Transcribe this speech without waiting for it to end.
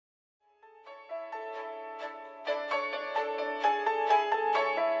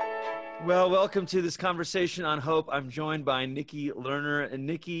Well, welcome to this conversation on hope. I'm joined by Nikki Lerner, and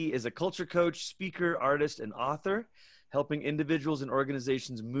Nikki is a culture coach, speaker, artist, and author, helping individuals and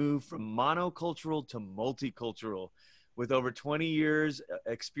organizations move from monocultural to multicultural. With over 20 years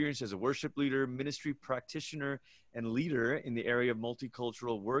experience as a worship leader, ministry practitioner, and leader in the area of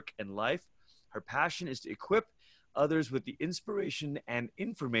multicultural work and life, her passion is to equip others with the inspiration and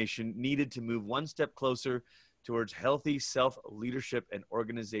information needed to move one step closer towards healthy self-leadership and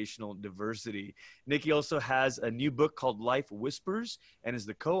organizational diversity. Nikki also has a new book called Life Whispers and is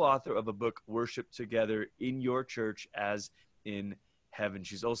the co-author of a book, Worship Together in Your Church as in Heaven.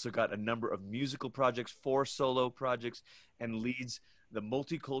 She's also got a number of musical projects, 4 solo projects, and leads the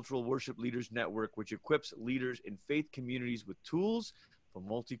Multicultural Worship Leaders Network, which equips leaders in faith communities with tools for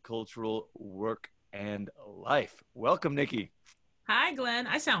multicultural work and life. Welcome, Nikki. Hi, Glenn.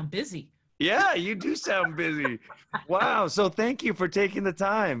 I sound busy. Yeah, you do sound busy. Wow. So thank you for taking the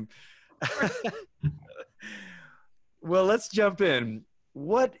time. Well, let's jump in.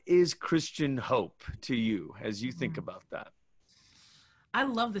 What is Christian hope to you as you think about that? I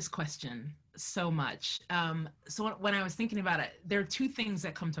love this question so much. So when I was thinking about it, there are 2 things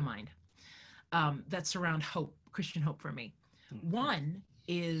that come to mind that surround hope, Christian hope for me. One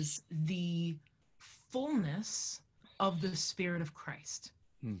is the fullness of the Spirit of Christ.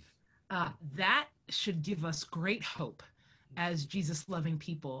 That should give us great hope as Jesus-loving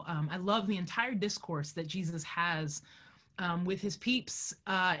people. I love the entire discourse that Jesus has with his peeps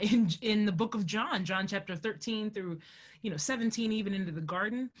in the book of John chapter 13 through 17, even into the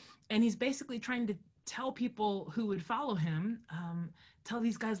garden. And he's basically trying to tell people who would follow him, tell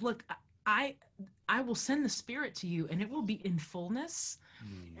these guys, look, I will send the Spirit to you and it will be in fullness.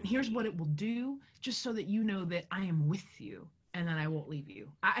 And here's what it will do, just so that you know that I am with you and that I won't leave you.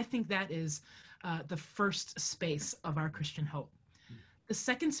 I think that is the first space of our Christian hope. The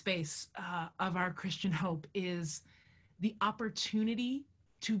second space of our Christian hope is the opportunity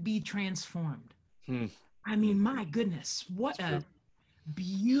to be transformed. I mean, my goodness, what a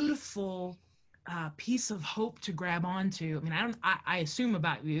beautiful piece of hope to grab onto. I mean, I assume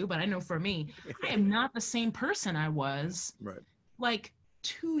about you, but I know for me, I am not the same person I was like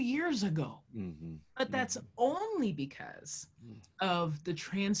 2 years ago. But that's only because of the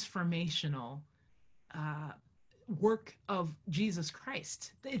transformational work of Jesus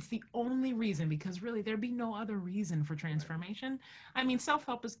Christ. It's the only reason, because really there'd be no other reason for transformation. I mean,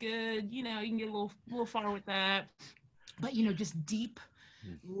 self-help is good, you can get a little far with that, but just deep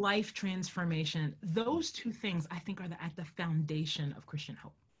life transformation, those 2 things I think are at the foundation of Christian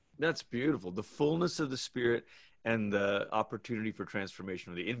hope. That's beautiful. The fullness of the Spirit and the opportunity for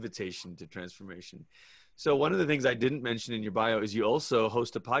transformation, or the invitation to transformation. So one of the things I didn't mention in your bio is you also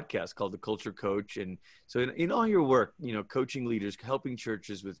host a podcast called The Culture Coach. And so in all your work, coaching leaders, helping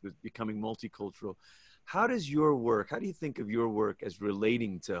churches with becoming multicultural, how do you think of your work as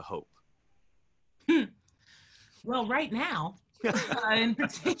relating to hope? Well, right now, in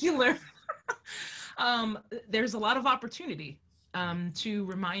particular, there's a lot of opportunity to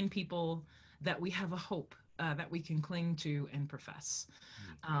remind people that we have a hope that we can cling to and profess.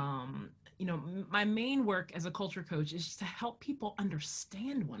 My main work as a culture coach is to help people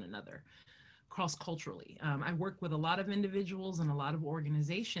understand one another cross-culturally. I work with a lot of individuals and a lot of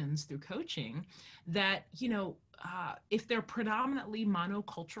organizations through coaching that, if they're predominantly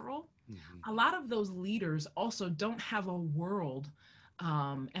monocultural, a lot of those leaders also don't have a world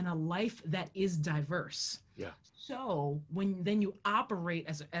and a life that is diverse. So when then you operate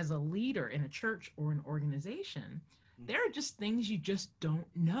as a leader in a church or an organization, there are just things you just don't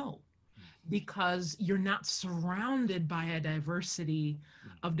know, because you're not surrounded by a diversity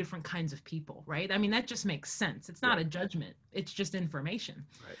of different kinds of people, right? I mean, that just makes sense. It's not a judgment. It's just information.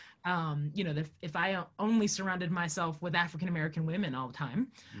 If I only surrounded myself with African-American women all the time,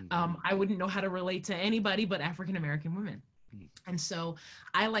 I wouldn't know how to relate to anybody but African-American women. And so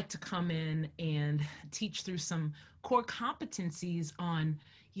I like to come in and teach through some core competencies on,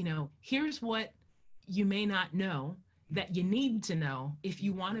 here's what you may not know that you need to know if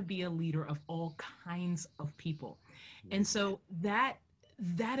you want to be a leader of all kinds of people. And so that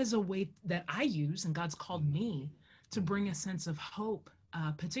is a way that I use, and God's called me to bring a sense of hope,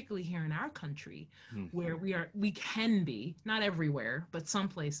 particularly here in our country, where we can be, not everywhere, but some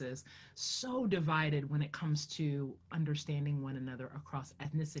places, so divided when it comes to understanding one another across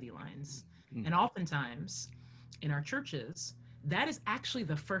ethnicity lines. And oftentimes in our churches, that is actually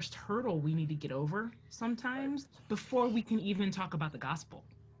the first hurdle we need to get over sometimes before we can even talk about the gospel.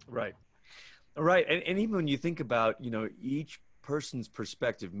 Right. And even when you think about, each person's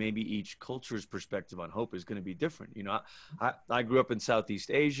perspective, maybe each culture's perspective on hope is going to be different. You know, I grew up in Southeast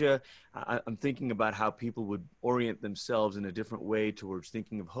Asia. I'm thinking about how people would orient themselves in a different way towards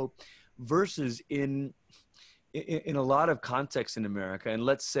thinking of hope versus in a lot of contexts in America, and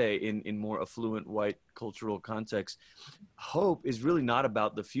let's say in more affluent white cultural contexts, hope is really not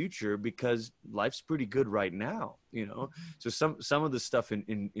about the future because life's pretty good right now, you know? So some of the stuff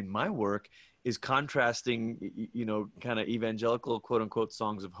in my work is contrasting, you know, kind of evangelical quote unquote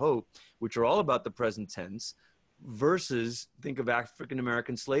songs of hope, which are all about the present tense, versus think of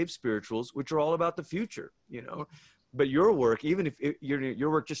African-American slave spirituals, which are all about the future, you know? But your work, even if your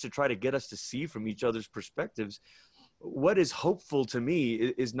work just to try to get us to see from each other's perspectives, what is hopeful to me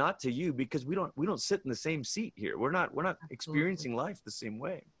is not to you, because we don't sit in the same seat here. We're not experiencing life the same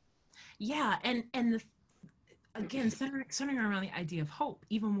way. Yeah, again, centering around the idea of hope,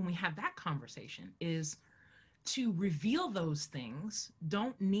 even when we have that conversation, is to reveal those things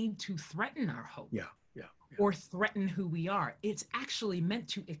don't need to threaten our hope. Yeah. Or threaten who we are. It's actually meant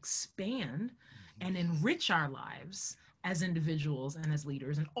to expand and enrich our lives as individuals and as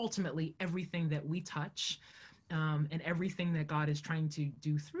leaders, and ultimately everything that we touch, and everything that God is trying to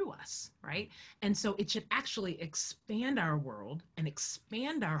do through us, right? And so it should actually expand our world and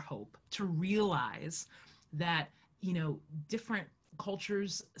expand our hope to realize that, you know, different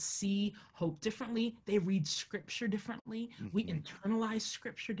cultures see hope differently. They read scripture differently. We internalize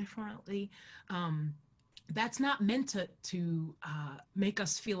scripture differently. That's not meant to make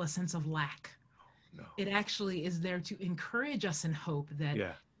us feel a sense of lack. No. It actually is there to encourage us in hope that,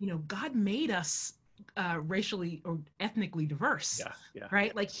 you know, God made us racially or ethnically diverse,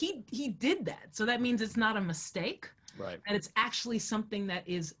 right? Like he did that. So that means it's not a mistake, right? And it's actually something that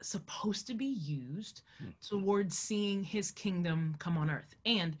is supposed to be used towards seeing his kingdom come on earth.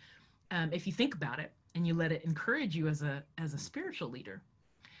 And if you think about it and you let it encourage you as a spiritual leader,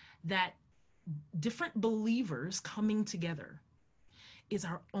 that different believers coming together is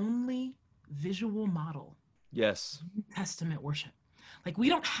our only visual model. Yes. New Testament worship. Like, we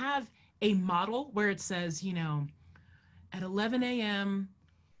don't have a model where it says, you know, at 11 a.m.,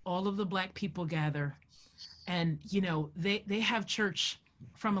 all of the Black people gather and, you know, they have church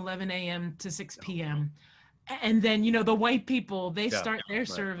from 11 a.m. to 6 p.m. And then, you know, the white people, they start their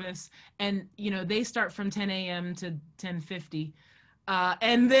service and, you know, they start from 10 a.m. to 10:50.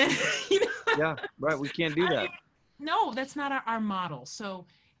 And then, you know. Yeah, right. We can't do that. No, that's not our model. So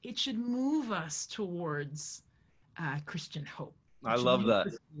it should move us towards Christian hope. I love that.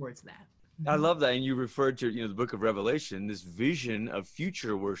 Towards that. I love that. And you referred to, you know, the book of Revelation, this vision of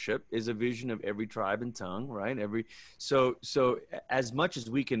future worship is a vision of every tribe and tongue, right? So as much as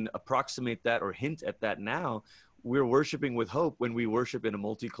we can approximate that or hint at that now, we're worshiping with hope when we worship in a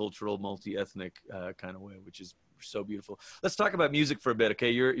multicultural, multi-ethnic kind of way, which is so beautiful. Let's talk about music for a bit. Okay.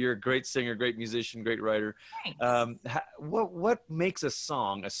 You're a great singer, great musician, great writer. What makes a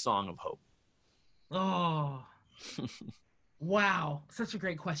song of hope? Oh, wow. Such a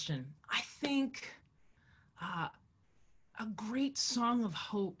great question. I think a great song of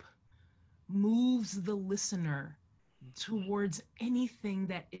hope moves the listener towards anything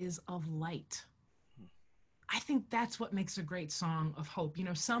that is of light. I think that's what makes a great song of hope. You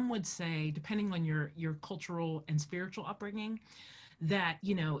know, some would say, depending on your cultural and spiritual upbringing, that,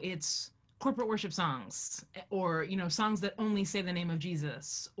 you know, it's corporate worship songs, or, you know, songs that only say the name of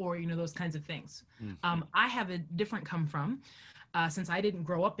Jesus, or, you know, those kinds of things. I have a different come from, since I didn't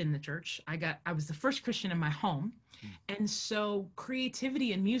grow up in the church. I was the first Christian in my home. And so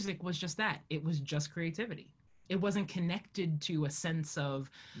creativity in music was just that. It was just creativity. It wasn't connected to a sense of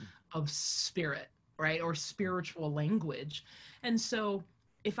spirit, right? Or spiritual language. And so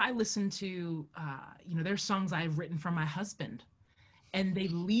if I listen to, you know, there's songs I've written for my husband, and they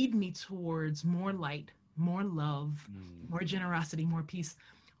lead me towards more light, more love, more generosity, more peace,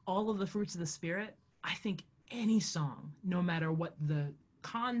 all of the fruits of the Spirit. I think any song, no matter what the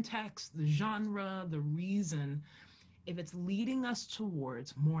context, the genre, the reason, if it's leading us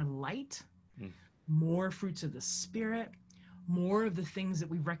towards more light, more fruits of the Spirit, more of the things that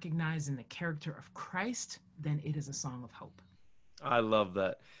we recognize in the character of Christ, then it is a song of hope. I love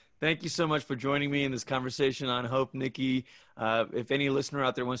that. Thank you so much for joining me in this conversation on hope, Nikki. If any listener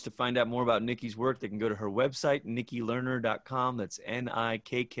out there wants to find out more about Nikki's work, they can go to her website, nikkilerner.com. That's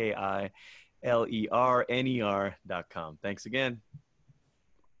NIKKILERNER.com. Thanks again.